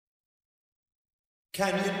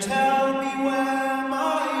Can you tell me where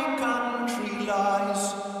my country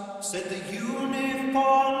lies? Said the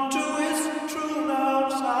unicorn to his true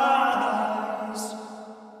love's eyes.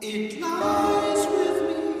 It lies with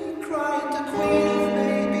me, cried the queen of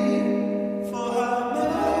maybe. For her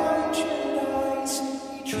merchandise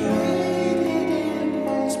he traded in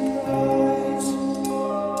his prize.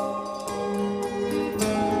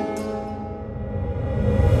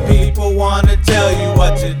 People wanna tell you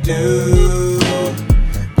what to do.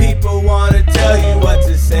 People wanna tell you what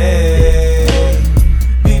to say.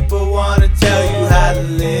 People wanna tell you how to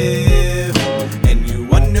live, and you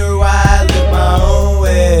wonder why I live my own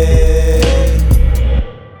way.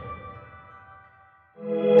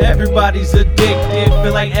 Everybody's addicted,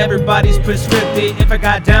 feel like everybody's prescripted. If I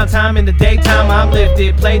got downtime in the daytime, I'm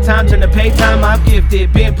lifted. Playtime turn to paytime, I'm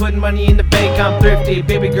gifted. Been putting money in the bank, I'm thrifty.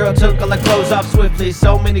 Baby girl took all her clothes off swiftly.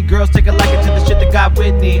 So many girls take a liking to the shit that got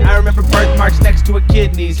Whitney. I remember birthmarks next to her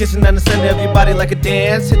kidneys. Kissing on the center of your body like a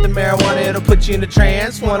dance. Hit the marijuana, it'll put you in a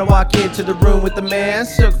trance. Wanna walk into the room with the man.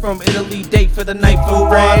 Silk from Italy, date for the night for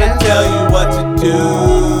wanna tell you what to do.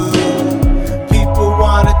 People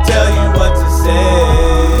wanna tell you what to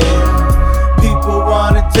say. People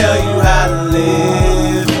wanna tell you how to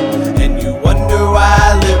live, and you wonder why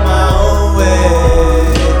I live my own way.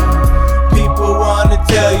 People wanna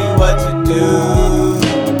tell you what to do.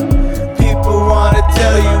 People wanna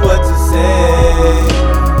tell you what to say.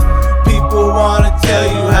 People wanna tell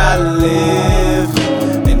you how to live,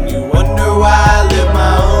 and you wonder why I live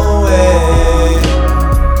my own way.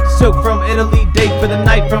 Silk from Italy, date for the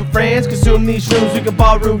night from France. Consume these shrooms, we can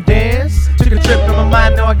ballroom dance. Took a trip in my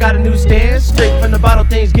mind, now I got a new stance. Straight from the bottle,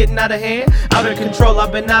 things getting out of hand. Out of control,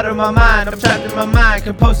 I've been out of my mind. I'm trapped in my mind,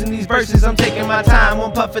 composing these verses, I'm taking my time.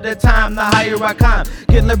 One puff at a time, the higher I climb.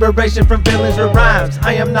 Get liberation from feelings or rhymes.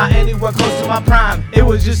 I am not anywhere close to my prime. It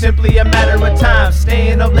was just simply a matter of time.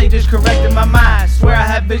 Staying up late, just correcting my mind. Swear I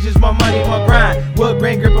have visions, more money, more grind. Wood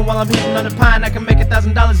grain gripping while I'm hitting on the pine. I can make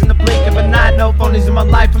 $1,000 in the blink of an eye. No phonies in my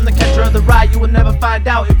life, I'm the catcher of the ride. You will never find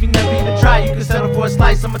out if you never even try. You can settle for a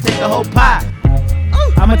slice, I'ma take the whole pie.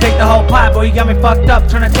 I'ma take the whole pie, boy, you got me fucked up,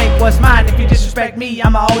 tryna take what's mine. If you disrespect me,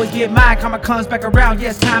 I'ma always get mine. Karma comes back around,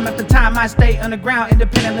 yes, time after time. I stay underground,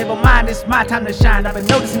 independent, label mine. It's my time to shine, I've been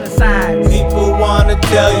noticing the signs. People wanna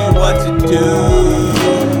tell you what to do.